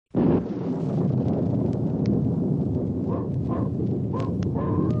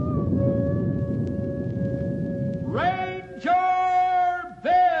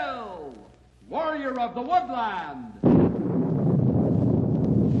of the woodland.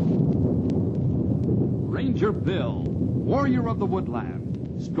 Ranger Bill, warrior of the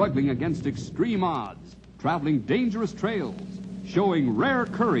woodland, struggling against extreme odds, traveling dangerous trails, showing rare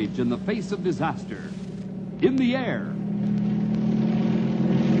courage in the face of disaster. In the air.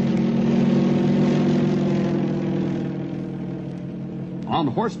 On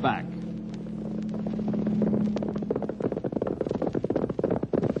horseback.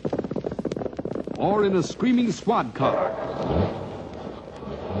 Or in a screaming squad car.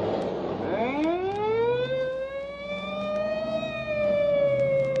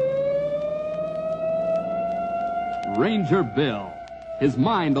 Ranger Bill, his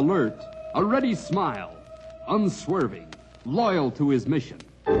mind alert, a ready smile, unswerving, loyal to his mission.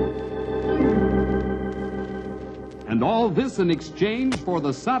 And all this in exchange for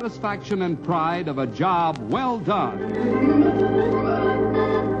the satisfaction and pride of a job well done.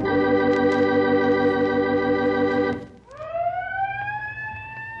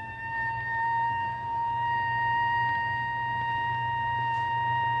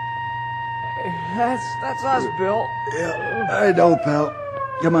 That's us, Bill. Yeah, I know, pal.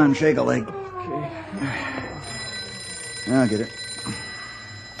 Come on, shake a leg. Okay. I'll get it.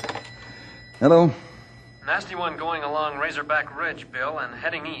 Hello? Nasty one going along Razorback Ridge, Bill, and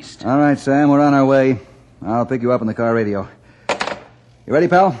heading east. All right, Sam, we're on our way. I'll pick you up on the car radio. You ready,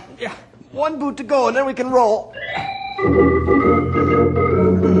 pal? Yeah, one boot to go, and then we can roll.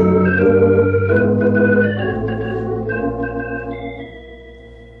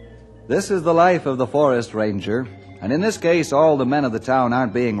 This is the life of the forest ranger, and in this case, all the men of the town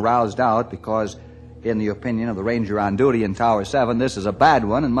aren't being roused out because, in the opinion of the ranger on duty in Tower 7, this is a bad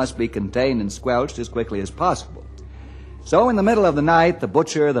one and must be contained and squelched as quickly as possible. So in the middle of the night, the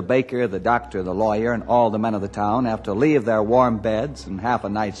butcher, the baker, the doctor, the lawyer, and all the men of the town have to leave their warm beds and half a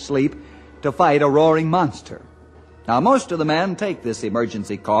night's sleep to fight a roaring monster. Now, most of the men take this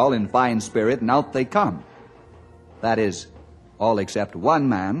emergency call in fine spirit, and out they come. That is, all except one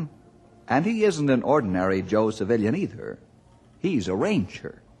man. And he isn't an ordinary Joe civilian either. He's a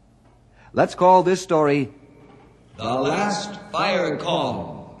ranger. Let's call this story The Last Fire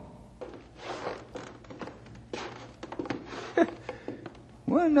Call.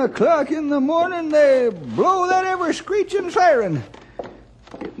 1 o'clock in the morning, they blow that ever-screeching siren.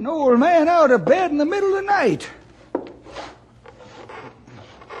 Get an old man out of bed in the middle of the night.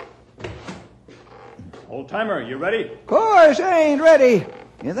 Old-timer, you ready? Of course I ain't ready.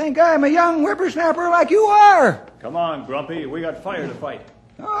 You think I'm a young whippersnapper like you are? Come on, Grumpy. We got fire to fight.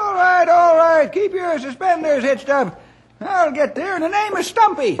 All right. Keep your suspenders hitched up. I'll get there in the name of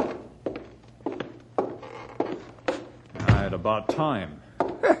Stumpy. At about time.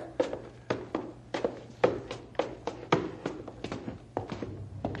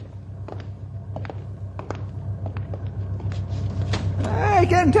 I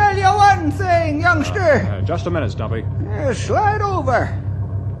can tell you one thing, youngster. Just a minute, Stumpy. Slide over.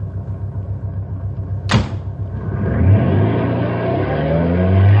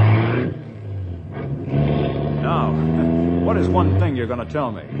 What is one thing you're going to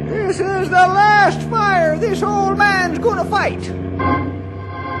tell me? This is the last fire this old man's going to fight.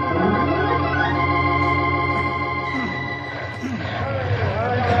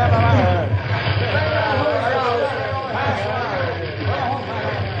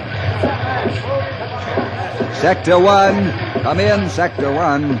 Sector 1. Come in, Sector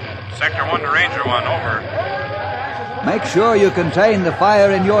 1. Sector 1 to Ranger 1, over. Make sure you contain the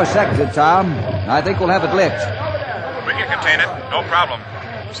fire in your sector, Tom. I think we'll have it lit. We can contain it, no problem.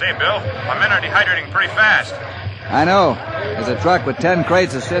 Say, Bill, my men are dehydrating pretty fast. I know. There's a truck with 10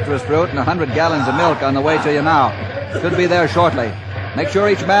 crates of citrus fruit and 100 gallons of milk on the way to you now. Should be there shortly. Make sure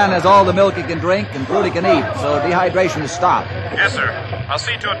each man has all the milk he can drink and fruit he can eat, so dehydration is stopped. Yes, sir. I'll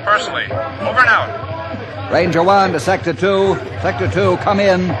see to it personally. Over and out. Ranger 1 to Sector 2. Sector 2, come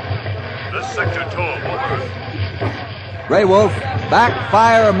in. This Sector 2, over. Grey Wolf,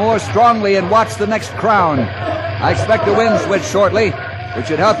 backfire more strongly and watch the next crown. I expect a wind switch shortly, which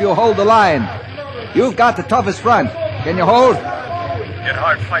should help you hold the line. You've got the toughest front. Can you hold? Get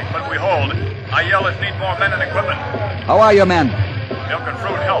hard fight, but we hold. I yell if need more men and equipment. How are your men? Milk and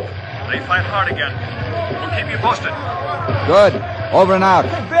fruit help. They fight hard again. We'll keep you posted. Good. Over and out.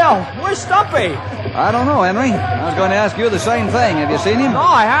 Hey, Bill, where's Stumpy? I don't know, Henry. I was going to ask you the same thing. Have you seen him? No,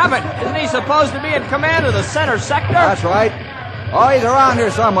 I haven't. Isn't he supposed to be in command of the center sector? That's right. Oh, he's around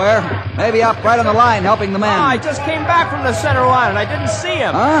here somewhere. Maybe up right on the line helping the men. I just came back from the center line and I didn't see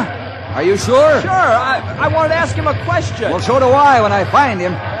him. Huh? Are you sure? Sure. I wanted to ask him a question. Well, so do I when I find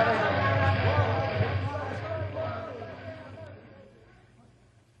him.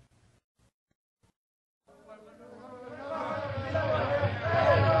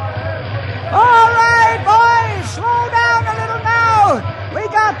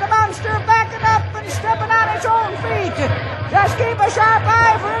 youngster backing up and stepping on its own feet. Just keep a sharp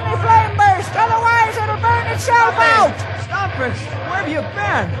eye for any flame burst, otherwise it'll burn itself out. Stumpers, where have you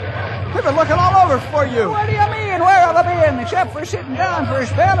been? We've been looking all over for you. What do you mean, where have I been? Except for sitting down for a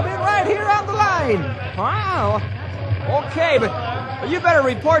spell, I've been right here on the line. Wow. Okay, but you better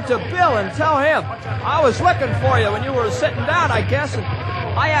report to Bill and tell him. I was looking for you when you were sitting down, I guess, and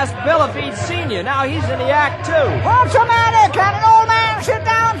I asked Bill if he'd seen you. Now he's in the act, too. What's the matter? Can an old man sit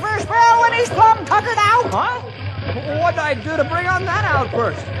down for a spell when he's plumb tuckered out? Huh? What'd I do to bring on that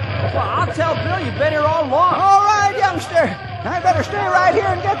outburst? Well, I'll tell Bill you've been here all along. All right, youngster. I'd better stay right here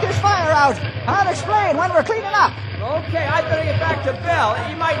and get this fire out. I'll explain when we're cleaning up. Okay, I'd better get back to Bill.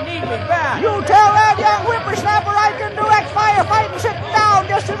 He might need me back. You tell that young whippersnapper I can direct firefighting sitting down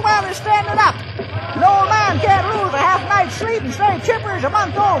just as well as standing up. An old man can't lose a half night's sleep and stay chipper as a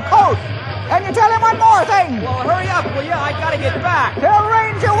month-old coat. And you tell him one more thing. Well, hurry up, will you? I gotta get back. Tell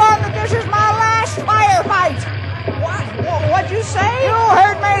Ranger 1 that this is my last firefight. What? What'd you say? You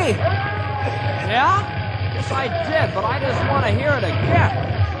heard me. Yeah? Yes, I did, but I just want to hear it again.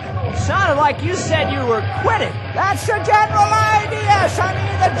 It sounded like you said you were quitting. That's the general idea, Sonny,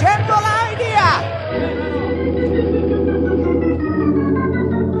 the general idea.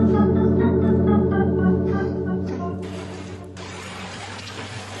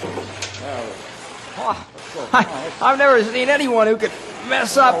 I've never seen anyone who could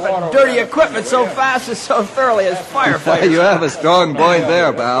mess up and dirty equipment so fast and so thoroughly as firefighters. You have a strong point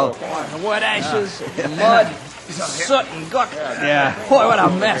there, pal. Wet ashes, mud, soot, and guck. Yeah. Boy, what a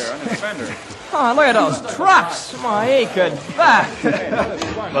mess. Oh, look at those trucks. My aching back.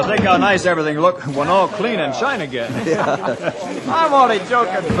 But think how nice everything looked when all clean and shine again. I'm only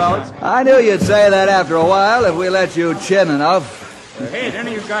joking, fellas. I knew you'd say that after a while if we let you chin enough. Hey, did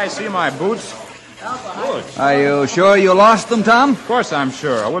any of you guys see my boots? Are you sure you lost them, Tom? Of course I'm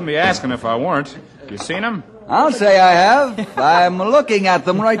sure. I wouldn't be asking if I weren't. You seen them? I'll say I have. I'm looking at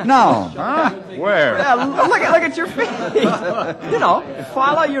them right now. Huh? Where? Yeah, look at your feet. You know,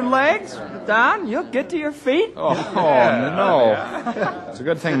 follow your legs down, you'll get to your feet. Oh, no. It's a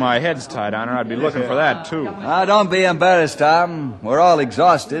good thing my head's tied on, or I'd be looking for that, too. Don't be embarrassed, Tom. We're all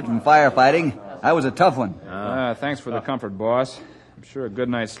exhausted from firefighting. That was a tough one. Thanks for the comfort, boss. I'm sure a good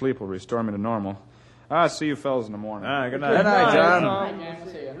night's sleep will restore me to normal. I'll see you fellas in the morning. Good night. Good night,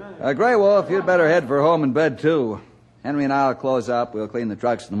 John. Grey Wolf, you'd better head for home and bed, too. Henry and I'll close up. We'll clean the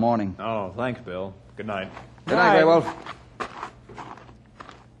trucks in the morning. Oh, thanks, Bill. Good night. Good night, Grey Wolf.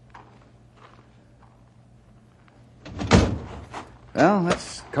 Well,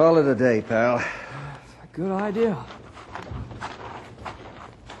 let's call it a day, pal. Good idea.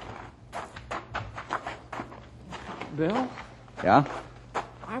 Bill, Yeah?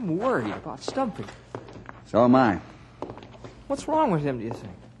 I'm worried about Stumpy. So am I. What's wrong with him, do you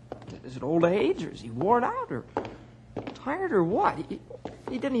think? Is it old age, or is he worn out, or tired, or what?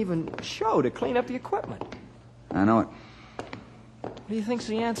 He didn't even show to clean up the equipment. I know it. What do you think's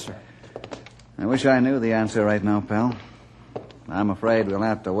the answer? I wish I knew the answer right now, pal. I'm afraid we'll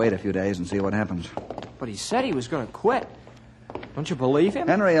have to wait a few days and see what happens. But he said he was going to quit. Don't you believe him?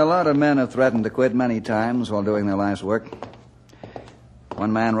 Henry, a lot of men have threatened to quit many times while doing their life's work.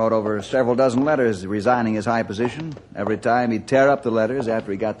 One man wrote over several dozen letters resigning his high position. Every time he'd tear up the letters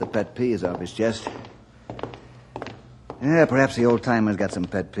after he got the pet peeves off his chest. Yeah, perhaps the old-timer's got some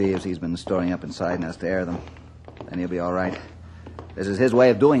pet peeves he's been storing up inside and has to air them. Then he'll be all right. This is his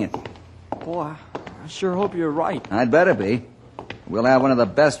way of doing it. Boy, I sure hope you're right. I'd better be. We'll have one of the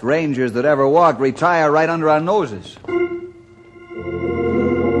best rangers that ever walked retire right under our noses.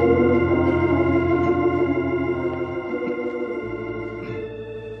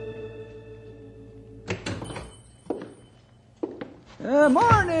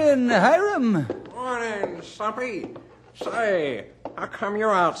 Morning, Hiram. Morning, Stumpy. Say, how come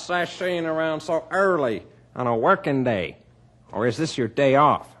you're out sashaying around so early on a working day? Or is this your day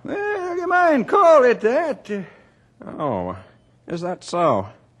off? Well, you mind call it that. Oh, is that so?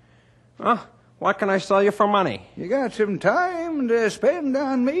 Well, what can I sell you for money? You got some time to spend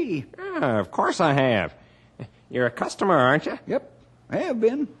on me. Yeah, of course I have. You're a customer, aren't you? Yep, I have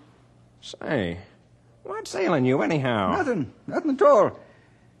been. Say, what's ailing you anyhow? Nothing at all.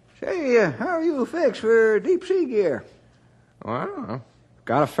 Say, how are you fixed for deep sea gear? Well,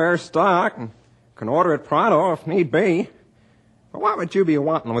 got a fair stock and can order it pronto if need be. But what would you be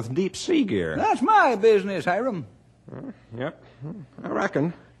wanting with deep sea gear? That's my business, Hiram. Yep, I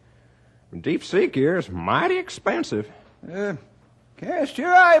reckon. Deep sea gear is mighty expensive. Cast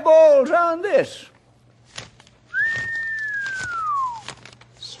your eyeballs on this.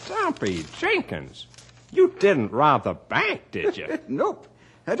 Stumpy Jenkins, you didn't rob the bank, did you? Nope.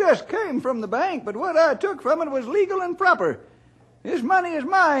 I just came from the bank, but what I took from it was legal and proper. This money is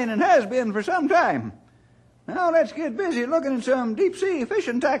mine and has been for some time. Now let's get busy looking at some deep-sea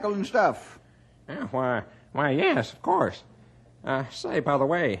fishing tackle and stuff. Yeah, why, yes, of course. Say, by the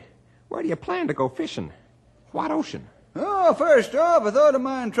way, where do you plan to go fishing? What ocean? Oh, first off, I thought I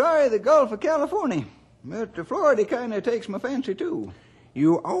might try the Gulf of California. But the Florida kind of takes my fancy, too.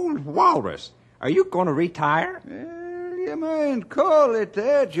 You old walrus. Are you going to retire? Well, you might call it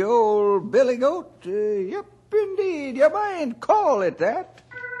that, you old billy goat. Yep, indeed, you might call it that.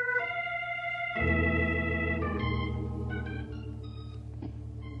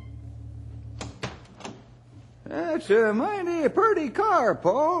 That's a mighty pretty car,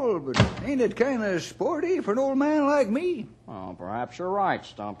 Paul, but ain't it kind of sporty for an old man like me? Oh, perhaps you're right,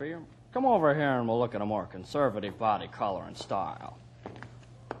 Stumpy. Come over here and we'll look at a more conservative body color and style.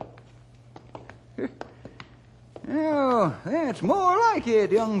 Oh, that's more like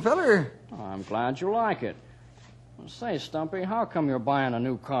it, young feller. I'm glad you like it. Say, Stumpy, how come you're buying a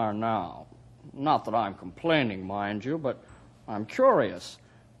new car now? Not that I'm complaining, mind you, but I'm curious.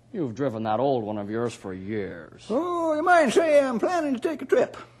 You've driven that old one of yours for years. Oh, you might say I'm planning to take a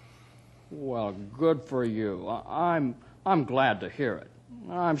trip. Well, good for you. I'm glad to hear it.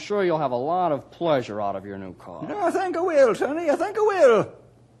 I'm sure you'll have a lot of pleasure out of your new car. I think I will, Sonny. I think I will.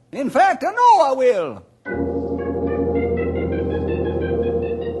 In fact, I know I will.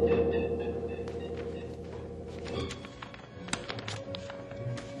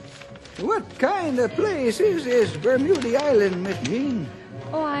 What kind of place is this Bermuda Island, Miss Jean?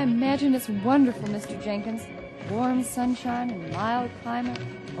 Oh, I imagine it's wonderful, Mr. Jenkins. Warm sunshine and mild climate,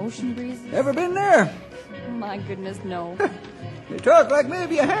 ocean breezes. Ever been there? My goodness, no. You talk like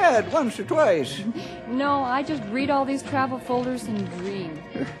maybe you had once or twice. No, I just read all these travel folders and dream.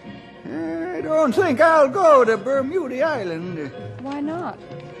 I don't think I'll go to Bermuda Island. Why not?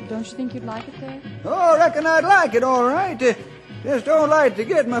 Don't you think you'd like it there? Oh, reckon I'd like it, all right. Just don't like to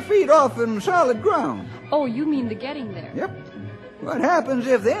get my feet off in solid ground. Oh, you mean the getting there? Yep. What happens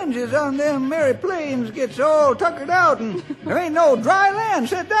if the engines on them merry planes gets all tuckered out and there ain't no dry land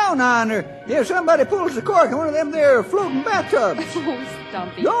set down on, or if somebody pulls the cork in one of them there floating bathtubs? Oh,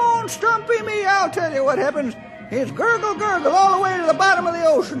 Stumpy. Don't stumpy me, I'll tell you what happens. It's gurgle, gurgle all the way to the bottom of the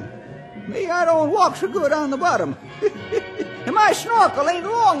ocean. Me, I don't walk so good on the bottom. And my snorkel ain't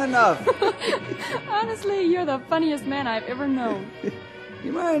long enough. Honestly, you're the funniest man I've ever known.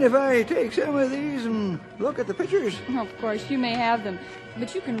 You mind if I take some of these and look at the pictures? Of course, you may have them,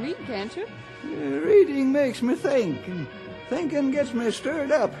 but you can read, can't you? Reading makes me think, and thinking gets me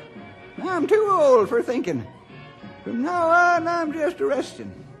stirred up. I'm too old for thinking. From now on, I'm just a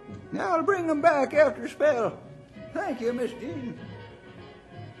resting. I'll bring them back after a spell. Thank you, Miss Jean.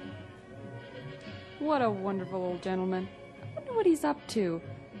 What a wonderful old gentleman. I wonder what he's up to.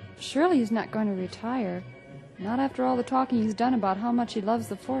 Surely he's not going to retire. Not after all the talking he's done about how much he loves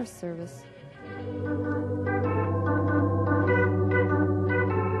the Forest Service.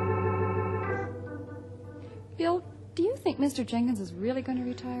 Bill, do you think Mr. Jenkins is really going to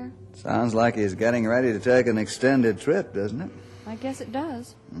retire? Sounds like he's getting ready to take an extended trip, doesn't it? I guess it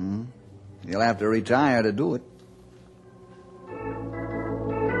does. He'll have to retire to do it.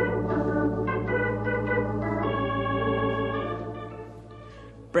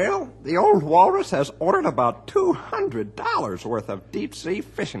 Bill, the old walrus has ordered about $200 worth of deep-sea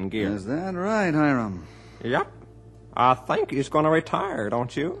fishing gear. Is that right, Hiram? Yep. I think he's going to retire,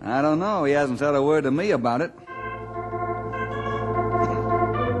 don't you? I don't know. He hasn't said a word to me about it.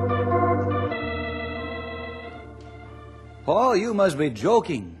 Paul, you must be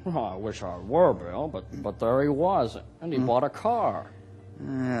joking. Oh, I wish I were, Bill, but there he was, and he bought a car.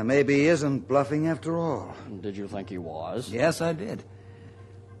 Maybe he isn't bluffing after all. Did you think he was? Yes, I did.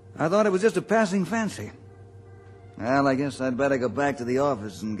 I thought it was just a passing fancy. Well, I guess I'd better go back to the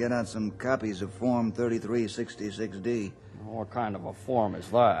office and get out some copies of Form 3366D. What kind of a form is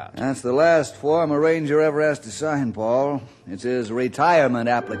that? That's the last form a ranger ever has to sign, Paul. It's his retirement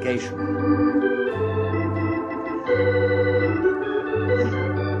application.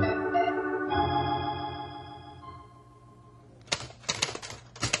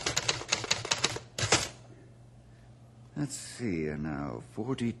 Let's see here now.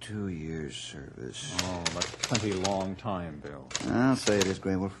 42 years service. Oh, that's plenty long time, Bill. I'll say it is,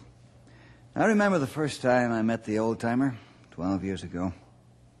 Grey Wolf. I remember the first time I met the old-timer, 12 years ago.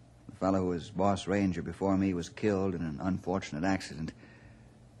 The fellow who was boss ranger before me was killed in an unfortunate accident.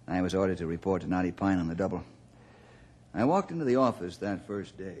 I was ordered to report to Knotty Pine on the double. I walked into the office that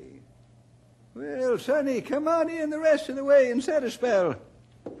first day. Well, Sonny, come on in the rest of the way and set a spell.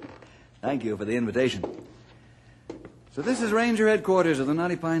 Thank you for the invitation. So this is Ranger headquarters of the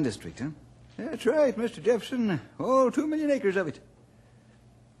Knotty Pine District, huh? That's right, Mr. Jefferson. All 2 million acres of it.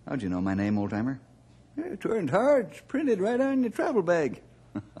 How'd you know my name, old-timer? It weren't hard. It's printed right on your travel bag.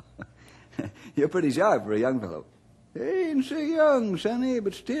 You're pretty sharp for a young fellow. Ain't so young, Sonny,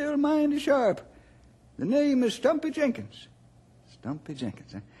 but still mighty sharp. The name is Stumpy Jenkins. Stumpy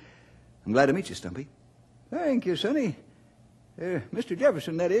Jenkins, huh? I'm glad to meet you, Stumpy. Thank you, Sonny. Mr.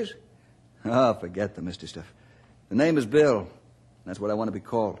 Jefferson, that is. Oh, forget the Mr. stuff. The name is Bill. That's what I want to be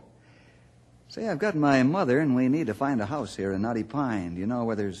called. Say, I've got my mother, and we need to find a house here in Knotty Pine. Do you know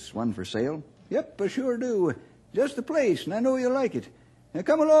where there's one for sale? Yep, I sure do. Just the place, and I know you'll like it. Now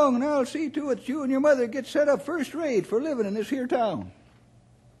come along, and I'll see to it that you and your mother get set up first rate for living in this here town.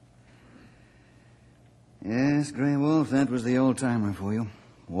 Yes, Grey Wolf, that was the old-timer for you.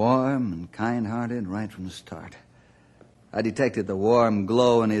 Warm and kind-hearted right from the start. I detected the warm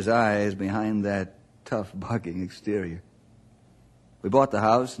glow in his eyes behind that tough, barking exterior. We bought the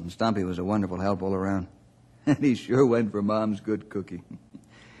house, and Stumpy was a wonderful help all around. And he sure went for Mom's good cooking.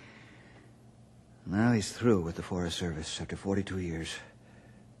 Now he's through with the Forest Service after 42 years.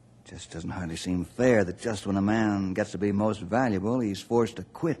 Just doesn't hardly seem fair that just when a man gets to be most valuable, he's forced to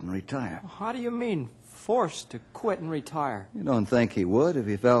quit and retire. How do you mean, forced to quit and retire? You don't think he would if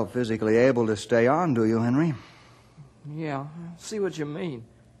he felt physically able to stay on, do you, Henry? Yeah, I see what you mean.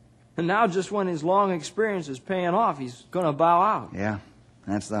 And now just when his long experience is paying off, he's going to bow out. Yeah,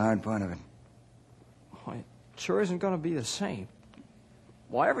 that's the hard part of it. Well, it sure isn't going to be the same.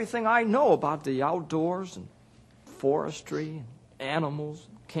 Well, everything I know about the outdoors and forestry and animals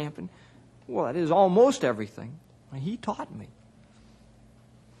and camping, well, that is almost everything. He taught me.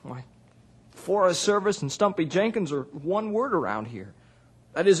 Why, Forest Service and Stumpy Jenkins are one word around here.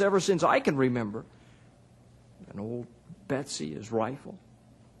 That is, ever since I can remember. And old Betsy, his rifle.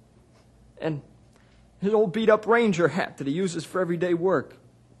 And his old beat-up ranger hat that he uses for everyday work.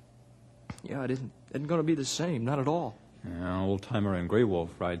 Yeah, it isn't going to be the same, not at all. Yeah, old-timer and Grey Wolf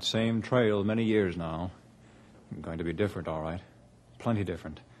ride same trail many years now. Going to be different, all right. Plenty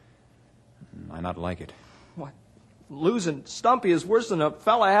different. I not like it. What? Losing Stumpy is worse than a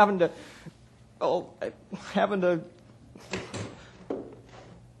fella having to...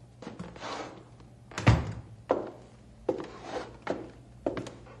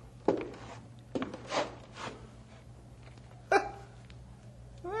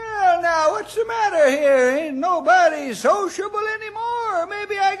 What's the matter here? Ain't nobody sociable anymore.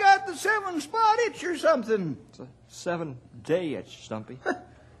 Maybe I got the 7-spot itch or something. It's a 7-day itch, Stumpy.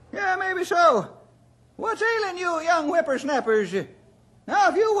 Yeah, maybe so. What's ailing you, young whippersnappers? Now,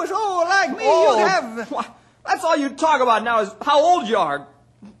 if you was old like me, you'd have... Well, that's all you talk about now is how old you are.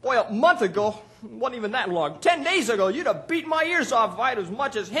 Boy, a month ago, wasn't even that long. 10 days ago, you'd have beat my ears off if I'd as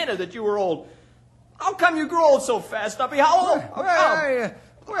much as hinted that you were old. How come you grew old so fast, Stumpy? How old?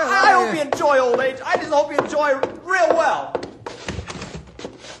 I hope you enjoy old age. I just hope you enjoy it real well.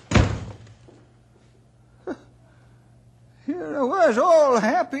 Here I was all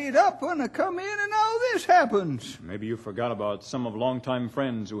happied up when I come in, and now this happens. Maybe you forgot about some of longtime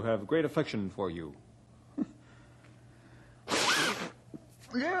friends who have great affection for you.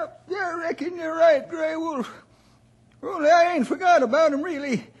 Yeah, I reckon you're right, Grey Wolf. Only I ain't forgot about him,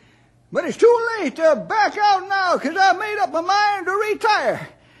 really. But it's too late to back out now, 'cause I've made up my mind to retire.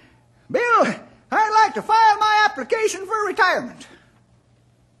 Bill, I'd like to file my application for retirement.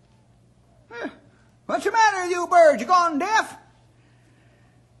 What's the matter, you bird? You gone deaf?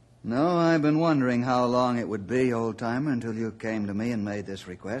 No, I've been wondering how long it would be, old-timer, until you came to me and made this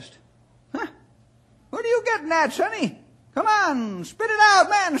request. Huh? What are you getting at, Sonny? Come on, spit it out,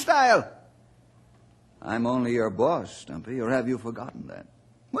 man style. I'm only your boss, Stumpy, or have you forgotten that?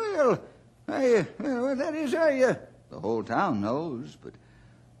 Well, that is, The whole town knows, but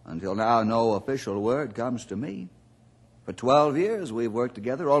until now no official word comes to me. For 12 years we've worked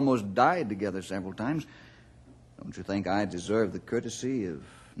together, almost died together several times. Don't you think I deserve the courtesy of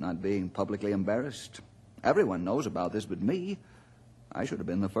not being publicly embarrassed? Everyone knows about this but me. I should have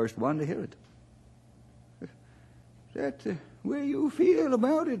been the first one to hear it. Is that the way you feel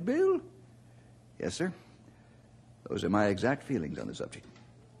about it, Bill? Yes, sir. Those are my exact feelings on the subject.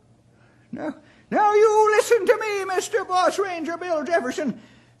 Now you listen to me, Mr. Boss Ranger Bill Jefferson.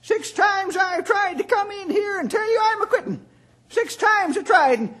 6 times I've tried to come in here and tell you I'm a-quitting. 6 times I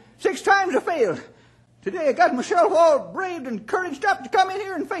tried, and 6 times I failed. Today I got myself all braved and couraged up to come in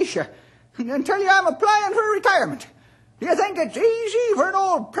here and face you and tell you I'm applying for retirement. Do you think it's easy for an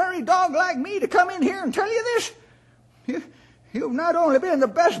old prairie dog like me to come in here and tell you this? You've not only been the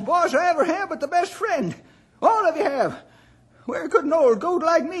best boss I ever had, but the best friend. All of you have. Where could an old goat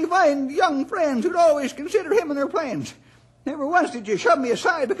like me find young friends who'd always consider him in their plans? Never once did you shove me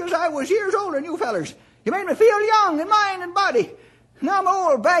aside because I was years older than you fellers. You made me feel young in mind and body. Now my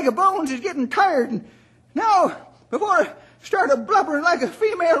old bag of bones is getting tired, and now, before I start a blubbering like a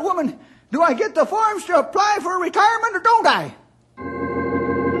female woman, do I get the forms to apply for retirement or don't I?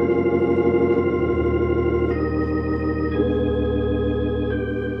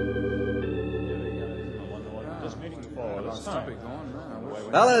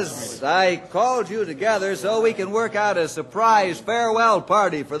 Fellas, I called you together so we can work out a surprise farewell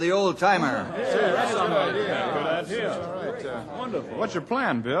party for the old-timer. Wonderful. What's your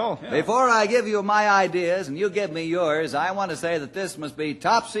plan, Bill? Before I give you my ideas and you give me yours, I want to say that this must be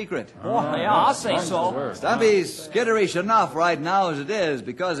top secret. Oh, yeah, I'll say so. Stumpy's skitterish enough right now as it is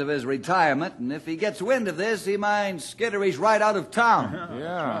because of his retirement, and if he gets wind of this, he minds skitterish right out of town.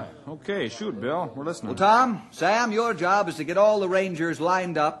 Yeah. Okay, shoot, Bill. We're listening. Well, Tom, Sam, your job is to get all the Rangers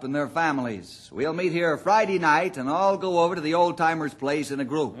lined up and their families. We'll meet here Friday night and all go over to the old-timer's place in a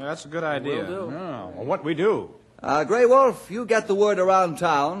group. Yeah, that's a good idea. Yeah, well, what we do? Grey Wolf, you get the word around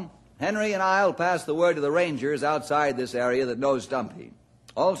town. Henry and I'll pass the word to the Rangers outside this area that know Stumpy.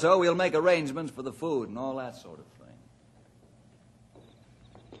 Also, we'll make arrangements for the food and all that sort of thing.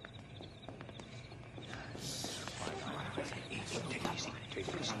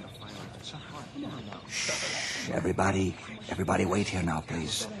 Shh, everybody wait here now,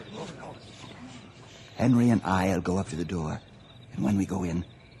 please. Henry and I'll go up to the door, and when we go in,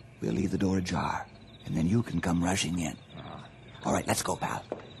 we'll leave the door ajar. And then you can come rushing in. All right, let's go, pal.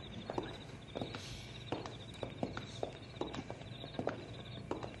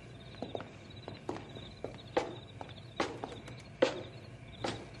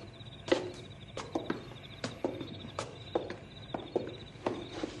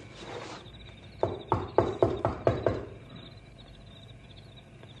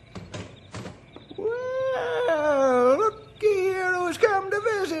 Well, looky here who's come to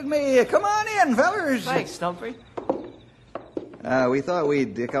visit me. Come on in, fellers. Thanks, Stumpy. We thought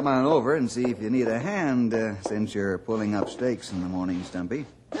we'd come on over and see if you need a hand since you're pulling up stakes in the morning, Stumpy.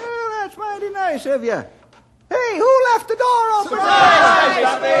 Well, that's mighty nice of you. Hey, who left the door open?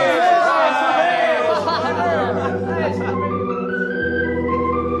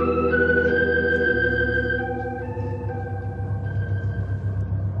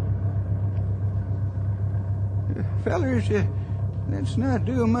 Fellers, let's not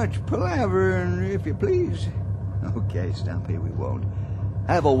do much palavering, if you please. Okay, Stumpy, we won't.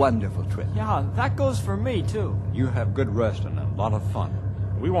 Have a wonderful trip. Yeah, that goes for me, too. You have good rest and a lot of fun.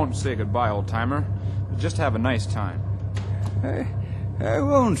 We won't say goodbye, old-timer. Just have a nice time. I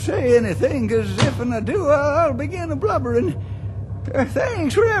won't say anything, 'cause if I do, I'll begin a blubbering.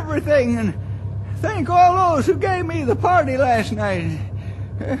 Thanks for everything, and thank all those who gave me the party last night.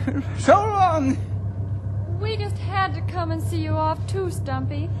 So long. We just had to come and see you off, too,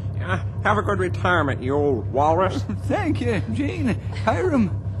 Stumpy. Have a good retirement, you old walrus. Thank you, Gene. Hiram.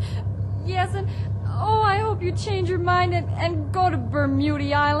 Yes, and I hope you change your mind and go to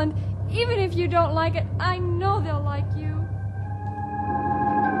Bermuda Island. Even if you don't like it, I know they'll like you.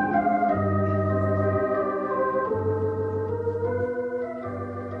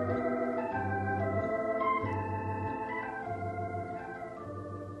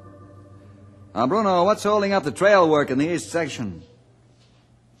 Bruno, what's holding up the trail work in the east section?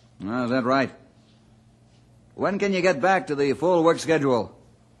 Is that right? When can you get back to the full work schedule?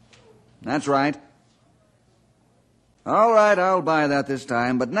 That's right. All right, I'll buy that this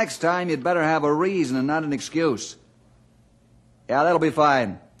time, but next time you'd better have a reason and not an excuse. Yeah, that'll be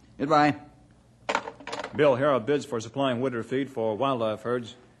fine. Goodbye. Bill, here are bids for supplying winter feed for wildlife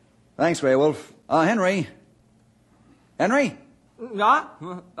herds. Thanks, Grey Wolf. Henry? Henry? Yeah?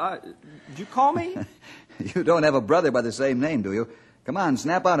 Did you call me? You don't have a brother by the same name, do you? Come on,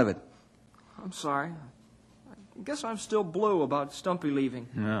 snap out of it. I'm sorry. I guess I'm still blue about Stumpy leaving.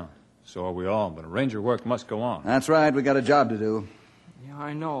 Yeah, so are we all, but ranger work must go on. That's right, we got a job to do. Yeah,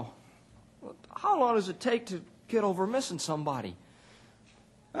 I know. How long does it take to get over missing somebody?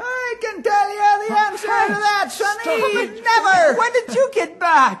 I can tell you the answer to that, Sonny. Never. When did you get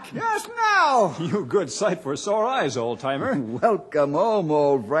back? Just now. You good sight for sore eyes, old-timer. Welcome home,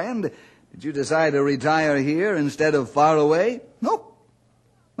 old friend. Did you decide to retire here instead of far away? Nope.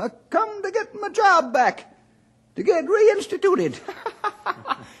 I come to get my job back. To get reinstituted.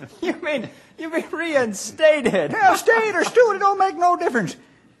 You mean reinstated? Yeah, state or stewed, it don't make no difference.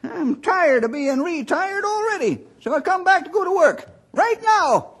 I'm tired of being retired already, so I come back to go to work. Right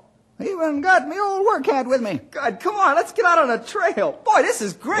now. I even got my old work hat with me. God, come on, let's get out on a trail. Boy, this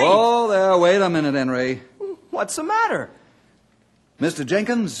is great. Oh, there, wait a minute, Henry. What's the matter? Mr.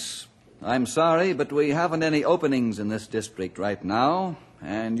 Jenkins, I'm sorry, but we haven't any openings in this district right now,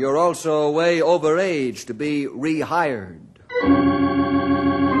 and you're also way overage to be rehired.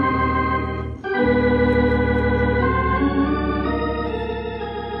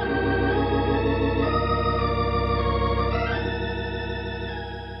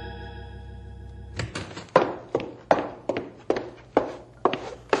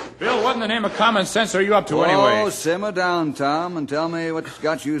 Bill, what in the name of common sense are you up to anyway? Oh, simmer down, Tom, and tell me what's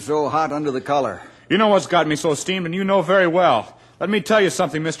got you so hot under the collar. You know what's got me so steamed, and you know very well. Let me tell you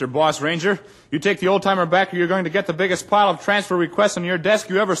something, Mr. Boss Ranger. You take the old-timer back, or you're going to get the biggest pile of transfer requests on your desk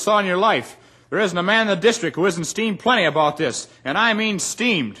you ever saw in your life. There isn't a man in the district who isn't steamed plenty about this, and I mean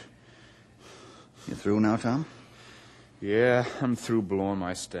steamed. You through now, Tom? Yeah, I'm through blowing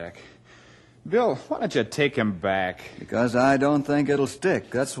my stack. Bill, why don't you take him back? Because I don't think it'll stick,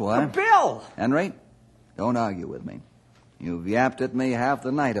 that's why. Bill! Henry, don't argue with me. You've yapped at me half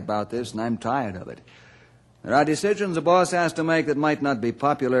the night about this, and I'm tired of it. There are decisions a boss has to make that might not be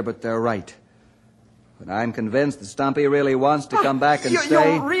popular, but they're right. But I'm convinced that Stumpy really wants to come back and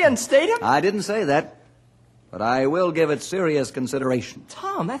stay. You'll reinstate him? I didn't say that, but I will give it serious consideration.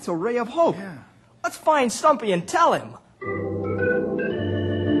 Tom, that's a ray of hope. Yeah. Let's find Stumpy and tell him.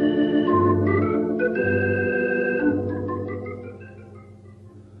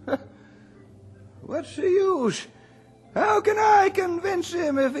 What's the use? How can I convince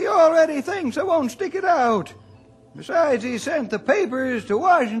him if he already thinks I won't stick it out? Besides, he sent the papers to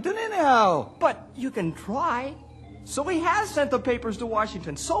Washington anyhow. But you can try. So he has sent the papers to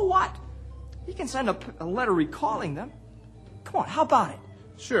Washington. So what? He can send a letter recalling them. Come on, how about it?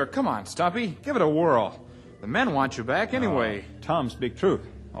 Sure, come on, Stumpy. Give it a whirl. The men want you back anyway. Tom, speak truth.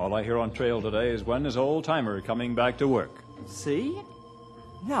 All I hear on trail today is when is old-timer coming back to work. See?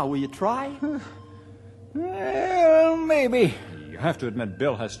 Now, will you try? Well, maybe. You have to admit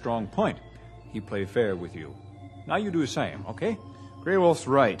Bill has strong point. He played fair with you. Now you do the same, okay? Grey Wolf's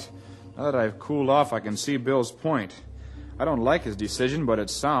right. Now that I've cooled off, I can see Bill's point. I don't like his decision, but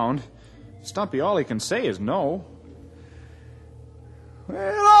it's sound. Stumpy, all he can say is no.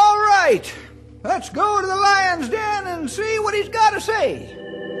 Well, all right. Let's go to the lion's den and see what he's got to say.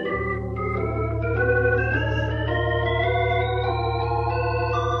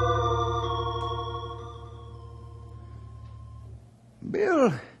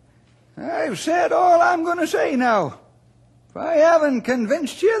 Bill, I've said all I'm going to say now. If I haven't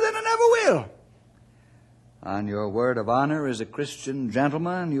convinced you, then I never will. On your word of honor as a Christian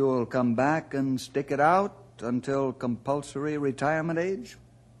gentleman, you'll come back and stick it out until compulsory retirement age?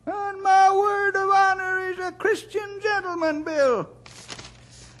 On my word of honor as a Christian gentleman, Bill.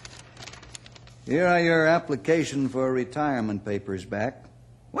 Here are your application for retirement papers back.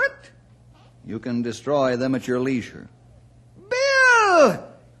 What? You can destroy them at your leisure. Bill!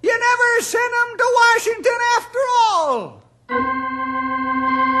 You never sent them to Washington after all!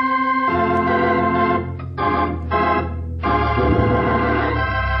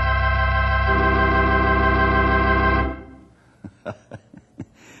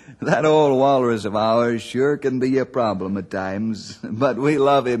 That old walrus of ours sure can be a problem at times, but we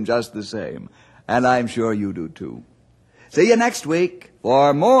love him just the same. And I'm sure you do too. See you next week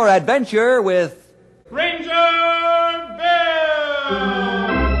for more adventure with Ranger Bill!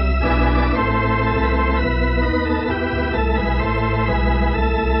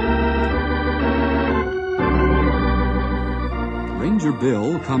 Ranger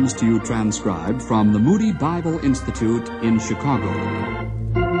Bill comes to you transcribed from the Moody Bible Institute in Chicago.